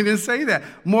yourselves. No, he didn't say that.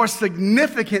 More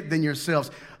significant than yourselves.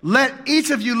 Let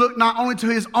each of you look not only to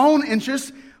his own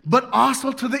interests, but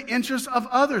also to the interests of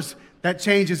others. That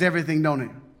changes everything, don't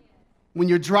it? When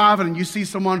you're driving and you see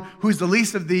someone who's the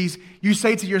least of these, you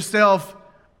say to yourself,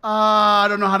 I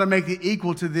don't know how to make it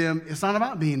equal to them. It's not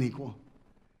about being equal.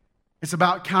 It's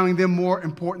about counting them more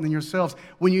important than yourselves.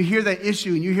 When you hear that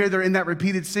issue and you hear they're in that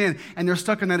repeated sin and they're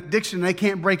stuck in that addiction they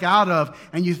can't break out of,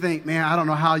 and you think, man, I don't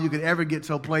know how you could ever get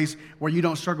to a place where you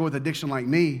don't struggle with addiction like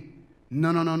me.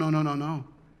 No, no, no, no, no, no, no.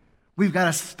 We've got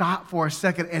to stop for a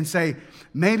second and say,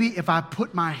 maybe if I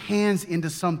put my hands into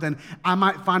something, I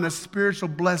might find a spiritual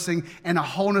blessing and a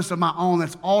wholeness of my own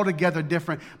that's altogether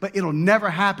different. But it'll never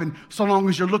happen so long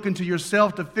as you're looking to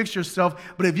yourself to fix yourself.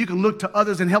 But if you can look to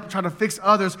others and help try to fix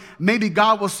others, maybe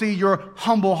God will see your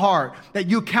humble heart, that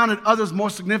you counted others more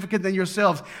significant than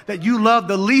yourselves, that you love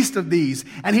the least of these.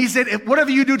 And he said, if whatever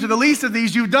you do to the least of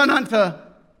these, you've done unto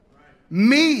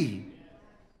me.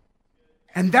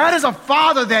 And that is a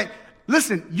father that,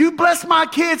 listen, you bless my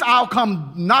kids, I'll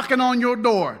come knocking on your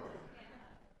door.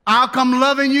 I'll come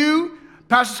loving you.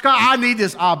 Pastor Scott, I need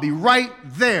this. I'll be right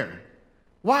there.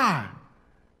 Why?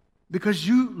 Because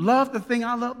you love the thing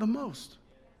I love the most.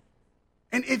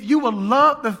 And if you will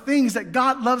love the things that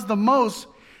God loves the most,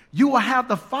 you will have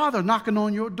the Father knocking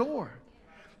on your door.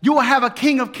 You will have a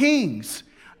King of Kings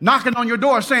knocking on your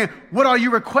door saying, what are you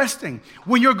requesting?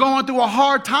 When you're going through a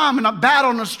hard time and a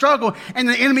battle and a struggle and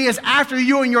the enemy is after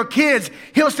you and your kids,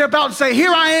 he'll step out and say,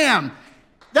 here I am.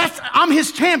 I'm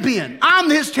his champion. I'm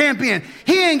his champion.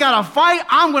 He ain't got to fight.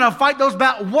 I'm going to fight those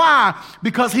battles. Why?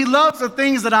 Because he loves the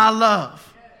things that I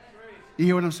love. You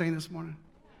hear what I'm saying this morning?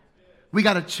 We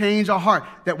got to change our heart,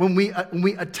 that when we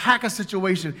attack a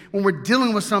situation, when we're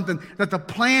dealing with something, that the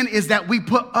plan is that we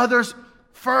put others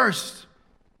first.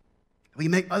 We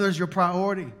make others your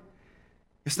priority.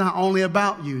 It's not only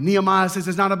about you. Nehemiah says,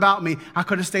 it's not about me. I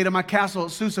could have stayed in my castle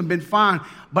at Susa and been fine,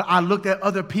 but I looked at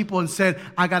other people and said,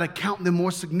 I got to count them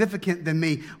more significant than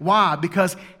me. Why?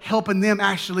 Because helping them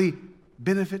actually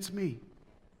benefits me.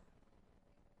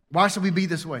 Why should we be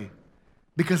this way?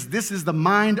 Because this is the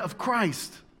mind of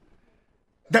Christ.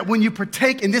 That when you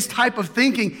partake in this type of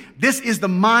thinking, this is the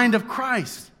mind of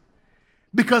Christ.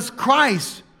 Because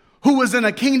Christ, who was in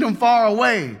a kingdom far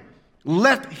away,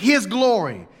 left his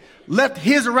glory, left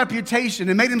his reputation,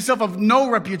 and made himself of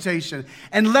no reputation,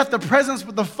 and left the presence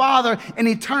with the Father in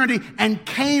eternity, and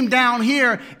came down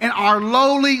here in our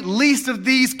lowly, least of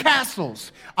these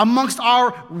castles, amongst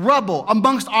our rubble,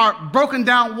 amongst our broken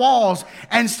down walls,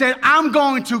 and said, I'm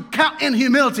going to count in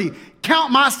humility,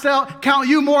 count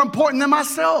you more important than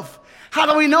myself. How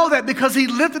do we know that? Because he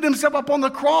lifted himself up on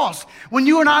the cross. When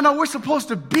you and I know we're supposed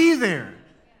to be there,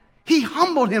 he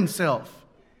humbled himself.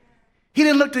 He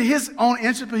didn't look to his own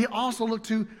interest, but he also looked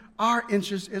to our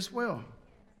interest as well.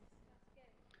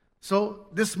 So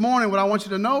this morning, what I want you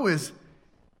to know is,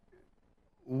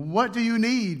 what do you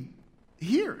need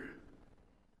here?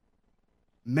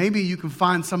 Maybe you can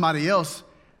find somebody else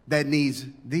that needs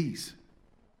these.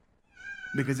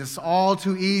 Because it's all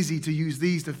too easy to use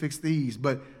these to fix these.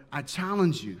 But I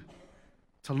challenge you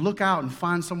to look out and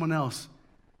find someone else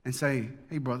and say,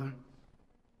 hey, brother,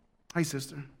 hey,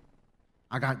 sister,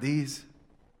 I got these.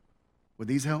 Would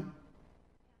these help?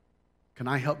 Can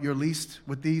I help your least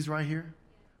with these right here?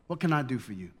 What can I do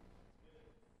for you?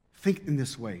 Think in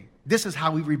this way. This is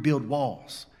how we rebuild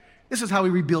walls. This is how we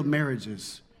rebuild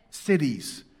marriages,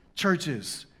 cities,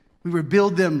 churches. We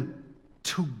rebuild them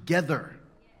together.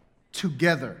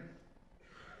 Together.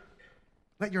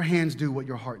 Let your hands do what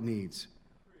your heart needs.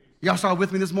 Y'all saw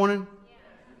with me this morning?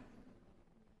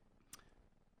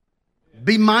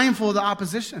 Be mindful of the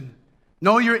opposition.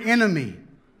 Know your enemy.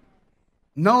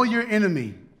 Know your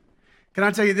enemy. Can I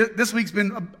tell you, this week's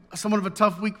been somewhat of a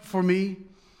tough week for me.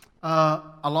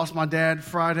 I lost my dad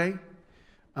Friday,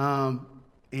 and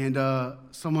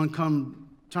someone come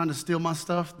trying to steal my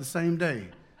stuff the same day.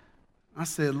 I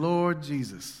said, Lord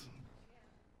Jesus,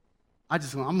 I'm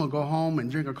going to go home and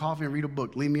drink a coffee and read a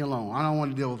book. Leave me alone. I don't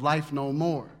want to deal with life no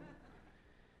more.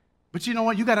 But you know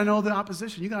what? You got to know the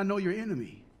opposition. You got to know your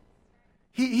enemy.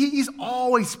 He's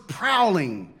always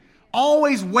prowling,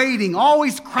 always waiting,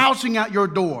 always crouching at your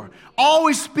door,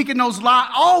 always speaking those lies,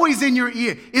 always in your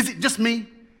ear. Is it just me?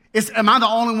 Am I the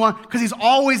only one? Because he's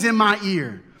always in my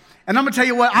ear. And I'm going to tell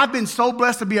you what, I've been so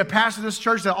blessed to be a pastor of this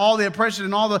church that all the oppression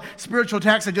and all the spiritual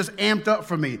attacks have just amped up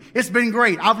for me. It's been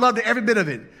great. I've loved every bit of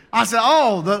it. I said,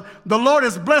 the Lord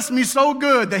has blessed me so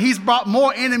good that he's brought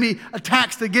more enemy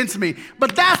attacks against me.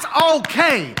 But that's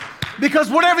okay, because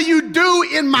whatever you do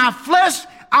in my flesh,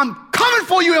 I'm coming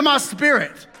for you in my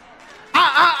spirit.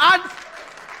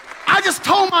 I just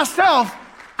told myself,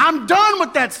 I'm done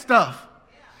with that stuff.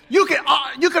 You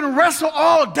can wrestle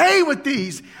all day with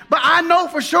these, but I know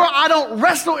for sure I don't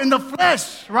wrestle in the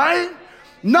flesh, right?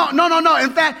 No. In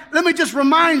fact, let me just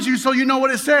remind you so you know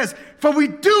what it says. For we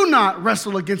do not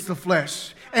wrestle against the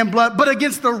flesh and blood, but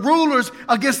against the rulers,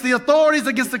 against the authorities,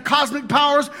 against the cosmic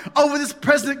powers over this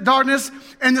present darkness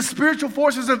and the spiritual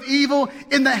forces of evil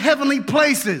in the heavenly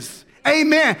places.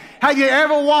 Amen. Have you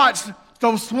ever watched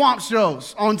those swamp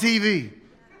shows on TV?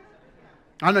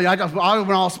 I know, I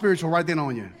went all spiritual right then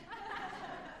on you.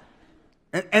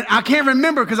 And I can't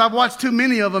remember because I've watched too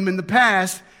many of them in the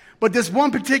past, but this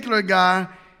one particular guy,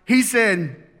 he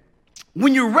said,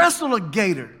 when you wrestle a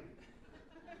gator,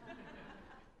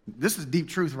 this is deep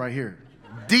truth right here,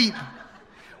 deep.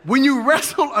 When you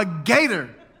wrestle a gator,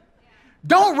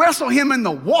 don't wrestle him in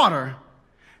the water,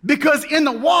 because in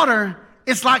the water,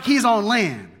 it's like he's on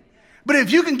land. But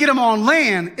if you can get him on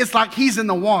land, it's like he's in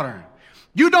the water.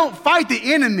 You don't fight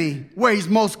the enemy where he's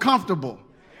most comfortable.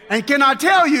 And can I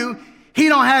tell you, he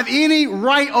don't have any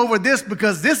right over this,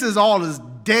 because this is all is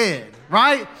dead,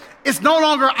 right? It's no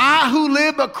longer I who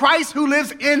live, but Christ who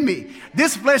lives in me.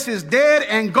 This flesh is dead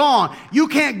and gone. You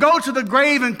can't go to the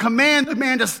grave and command the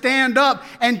man to stand up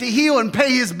and to heal and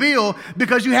pay his bill,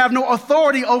 because you have no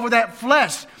authority over that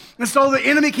flesh. And so the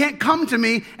enemy can't come to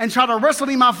me and try to wrestle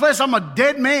me in my flesh. I'm a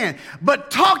dead man. But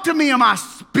talk to me in my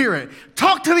spirit.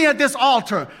 Talk to me at this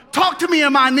altar. Talk to me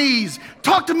in my knees.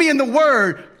 Talk to me in the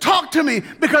word. Talk to me,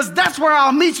 because that's where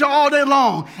I'll meet you all day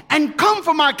long. And come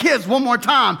for my kids one more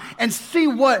time and see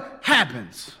what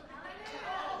happens.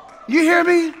 You hear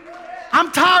me?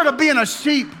 I'm tired of being a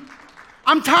sheep.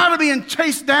 I'm tired of being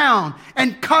chased down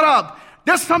and cut up.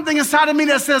 There's something inside of me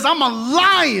that says I'm a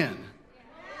lion.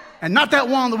 And not that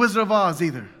one on the Wizard of Oz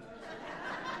either.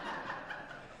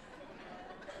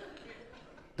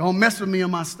 Don't mess with me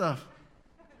and my stuff.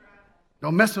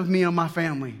 Don't mess with me and my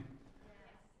family.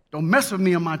 Don't mess with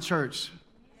me and my church.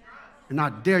 And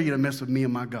I dare you to mess with me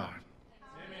and my God.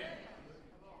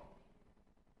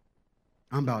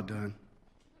 I'm about done.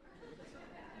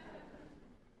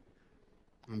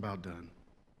 I'm about done.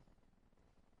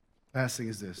 Last thing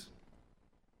is this.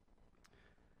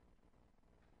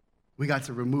 We got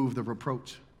to remove the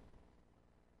reproach.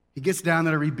 He gets down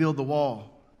there to rebuild the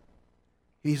wall.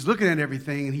 He's looking at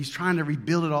everything, and he's trying to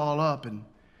rebuild it all up.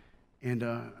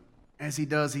 And as he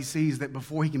does, he sees that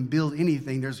before he can build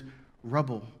anything, there's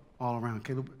rubble all around.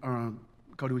 Caleb,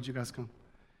 Cody, would you guys come?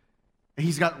 And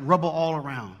he's got rubble all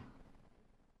around.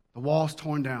 The wall's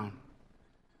torn down.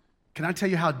 Can I tell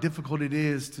you how difficult it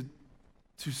is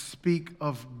to speak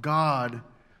of God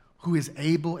who is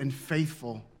able and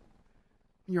faithful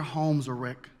when your home's a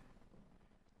wreck,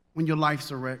 when your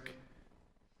life's a wreck,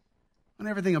 when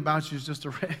everything about you is just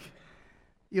a wreck?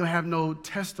 You'll have no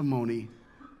testimony.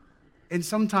 And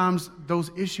sometimes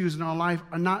those issues in our life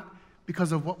are not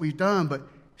because of what we've done, but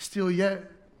still yet,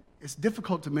 it's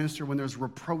difficult to minister when there's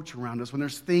reproach around us, when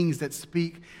there's things that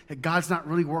speak that God's not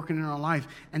really working in our life.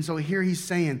 And so here he's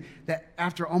saying that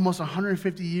after almost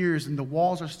 150 years and the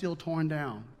walls are still torn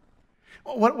down.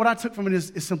 What I took from it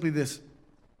is simply this.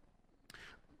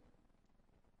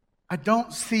 I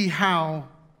don't see how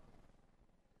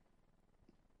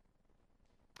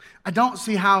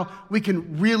we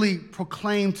can really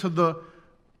proclaim to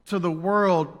the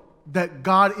world that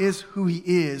God is who he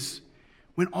is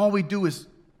when all we do is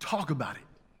talk about it.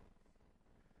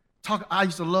 I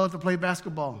used to love to play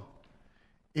basketball.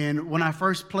 And when I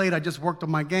first played, I just worked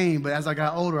on my game. But as I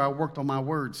got older, I worked on my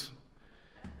words.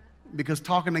 Because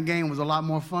talking the game was a lot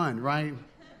more fun, right?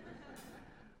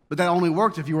 But that only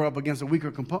worked if you were up against a weaker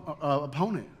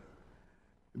opponent.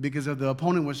 Because if the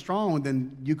opponent was strong,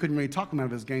 then you couldn't really talk him out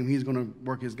of his game. He's going to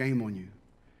work his game on you.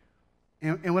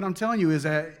 And what I'm telling you is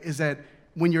that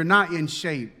when you're not in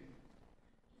shape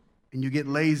and you get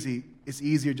lazy, it's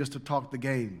easier just to talk the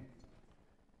game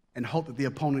and hope that the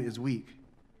opponent is weak.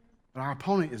 But our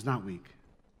opponent is not weak.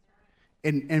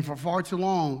 And for far too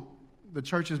long, the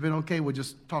church has been okay with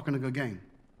just talking a good game.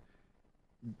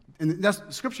 And that's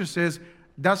Scripture says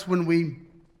that's when we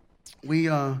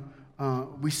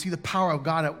see the power of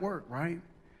God at work, right?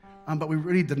 But we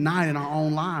really deny it in our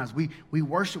own lives. We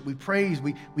worship, we praise,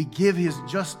 we give his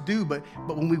just due, but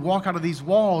when we walk out of these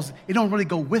walls, it don't really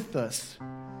go with us.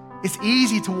 It's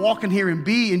easy to walk in here and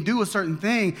be and do a certain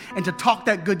thing and to talk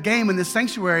that good game in this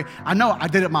sanctuary. I know I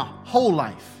did it my whole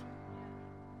life.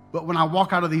 But when I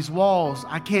walk out of these walls,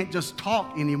 I can't just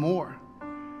talk anymore.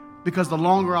 Because the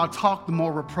longer I talk, the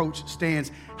more reproach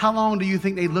stands. How long do you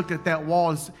think they looked at that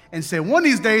wall and said, one of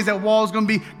these days that wall is going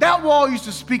to be, that wall used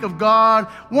to speak of God.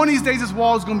 One of these days this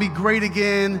wall is going to be great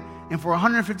again. And for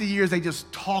 150 years, they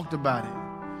just talked about it,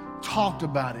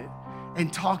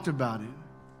 and talked about it.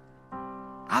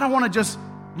 I don't want to just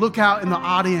look out in the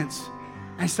audience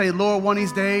and say, Lord, one of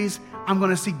these days, I'm going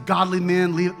to see godly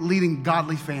men leading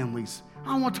godly families.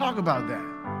 I don't want to talk about that.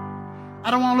 I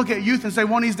don't want to look at youth and say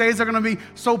one of these days they're going to be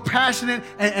so passionate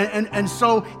and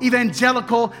so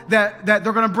evangelical that they're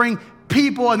going to bring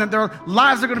people and that their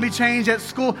lives are going to be changed at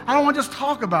school. I don't want to just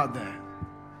talk about that.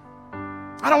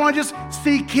 I don't want to just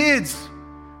see kids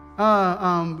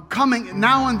coming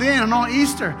now and then and on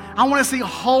Easter. I want to see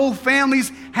whole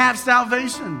families have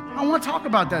salvation. I want to talk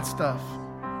about that stuff.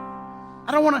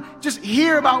 I don't want to just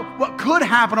hear about what could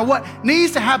happen or what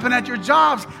needs to happen at your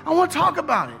jobs. I want to talk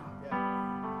about it.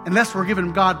 Unless we're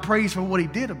giving God praise for what he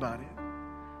did about it.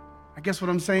 I guess what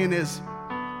I'm saying is,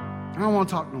 I don't want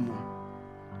to talk no more.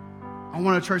 I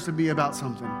want a church to be about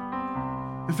something.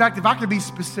 In fact, if I could be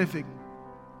specific,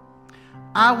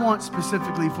 I want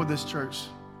specifically for this church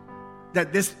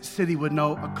that this city would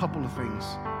know a couple of things.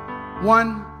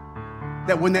 One,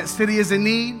 that when that city is in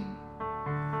need,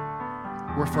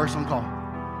 we're first on call.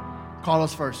 Call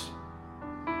us first.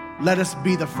 Let us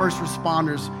be the first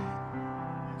responders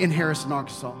in Harrison,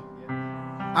 Arkansas.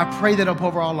 I pray that up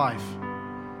over our life.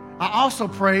 I also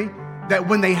pray that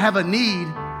when they have a need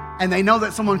and they know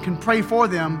that someone can pray for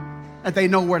them, that they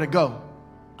know where to go.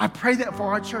 I pray that for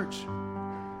our church.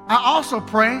 I also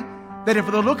pray that if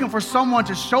they're looking for someone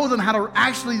to show them how to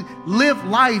actually live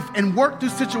life and work through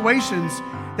situations,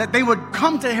 that they would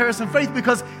come to Harrison Faith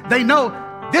because they know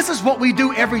this is what we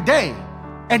do every day.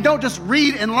 And don't just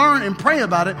read and learn and pray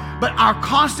about it, but our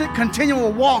constant,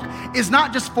 continual walk is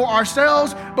not just for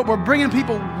ourselves, but we're bringing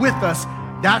people with us.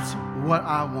 That's what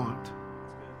I want.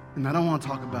 And I don't want to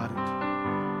talk about it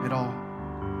at all.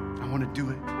 I want to do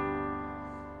it.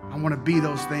 I want to be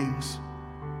those things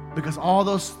because all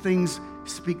those things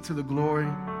speak to the glory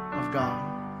of God.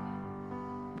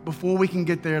 Before we can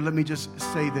get there, let me just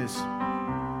say this.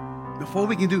 Before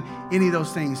we can do any of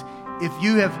those things, if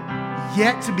you have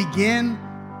yet to begin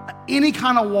any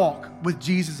kind of walk with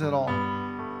Jesus at all,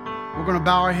 we're going to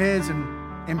bow our heads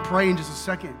and pray in just a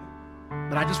second.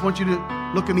 But I just want you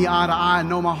to look at me eye to eye and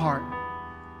know my heart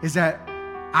is that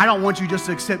I don't want you just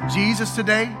to accept Jesus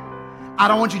today. I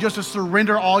don't want you just to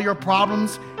surrender all your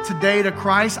problems today to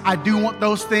Christ. I do want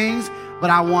those things, but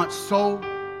I want so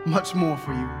much more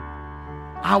for you.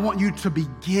 I want you to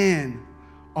begin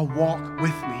a walk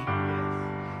with me.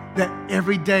 That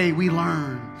every day we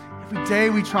learn, every day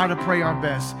we try to pray our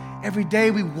best, every day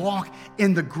we walk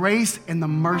in the grace and the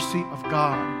mercy of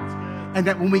God. And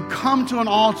that when we come to an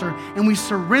altar and we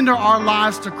surrender our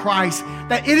lives to Christ,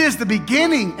 that it is the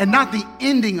beginning and not the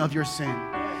ending of your sin.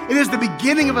 It is the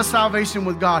beginning of a salvation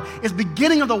with God. It's the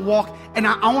beginning of the walk. And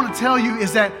I want to tell you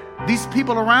is that these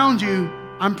people around you,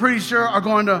 I'm pretty sure are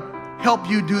going to help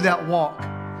you do that walk.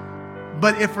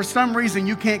 But if for some reason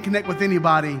you can't connect with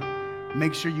anybody,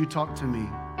 make sure you talk to me.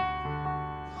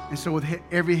 And so with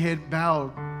every head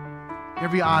bowed,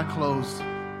 every eye closed,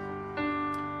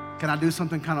 can I do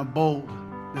something kind of bold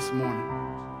this morning?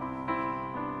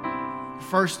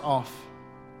 First off,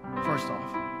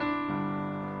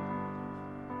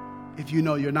 if you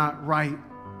know you're not right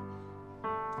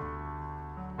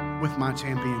with my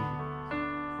champion,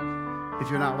 if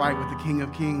you're not right with the King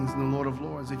of Kings and the Lord of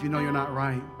Lords, if you know you're not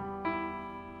right,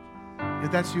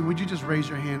 if that's you, would you just raise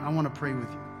your hand? I want to pray with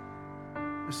you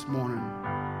this morning.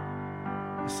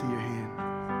 I see your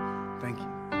hand. Thank you.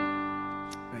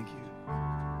 Thank you.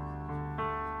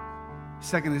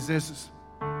 Second is this.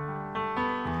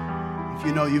 If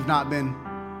you know you've not been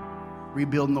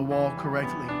rebuilding the wall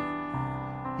correctly,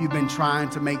 you've been trying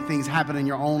to make things happen in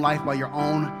your own life by your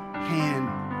own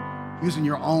hand, using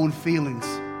your own feelings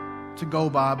to go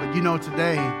by. But you know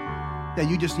today that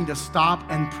you just need to stop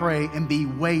and pray and be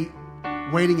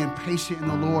waiting and patient in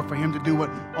the Lord for him to do what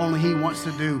only he wants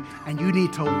to do. And you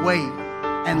need to wait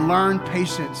and learn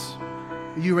patience.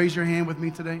 Will you raise your hand with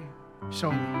me today?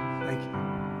 Show me. Thank you.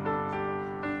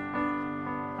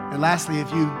 And lastly, if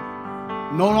you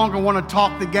no longer want to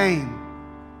talk the game,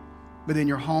 but in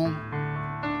your home,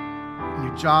 in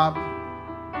your job,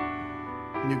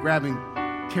 and you're grabbing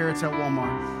carrots at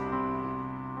Walmart,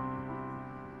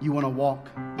 you want to walk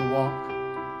the walk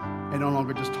and no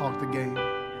longer just talk the game.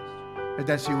 If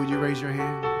that's you, would you raise your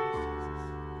hand?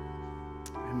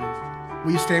 Amen.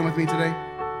 Will you stand with me today?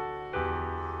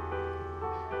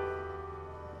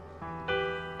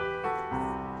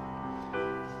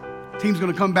 Team's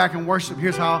going to come back and worship.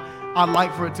 Here's how I'd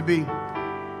like for it to be.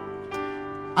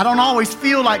 I don't always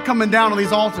feel like coming down on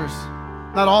these altars.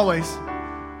 Not always.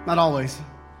 Not always.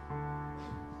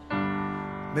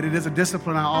 But it is a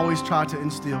discipline I always try to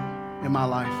instill in my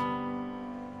life.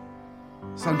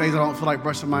 Some days I don't feel like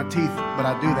brushing my teeth, but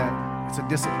I do that. It's a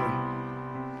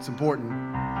discipline. It's important.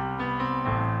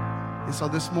 And so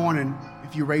this morning,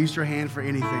 if you raised your hand for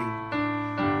anything,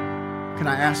 can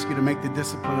I ask you to make the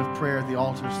discipline of prayer at the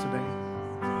altars today?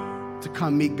 To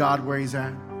come meet God where he's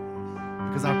at.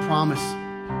 Because I promise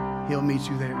he'll meet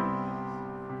you there.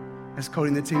 As Cody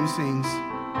and the team sings,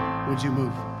 would you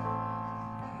move?